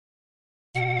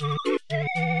悲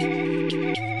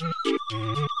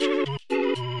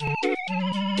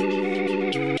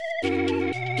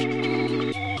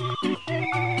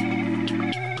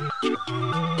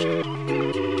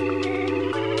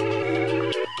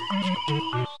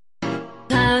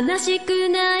しく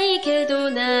ないけど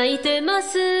泣いてま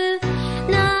す。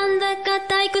なんだか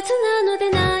退屈なので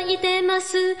泣いてま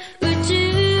す。宇宙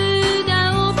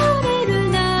が溺れる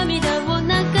涙を流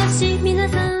し、皆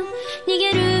さん逃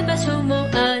げる場所も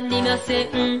ありませ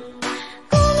ん。ごめんな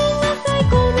さい、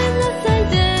ごめんなさい、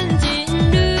全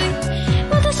人類。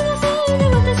私のせいで、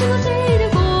私のせいで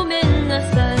ごめんな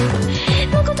さい。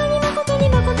誠に誠に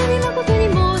誠に誠に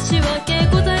申し訳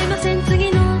ございません。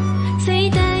次の生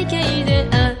態系で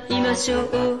会いましょ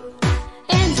う。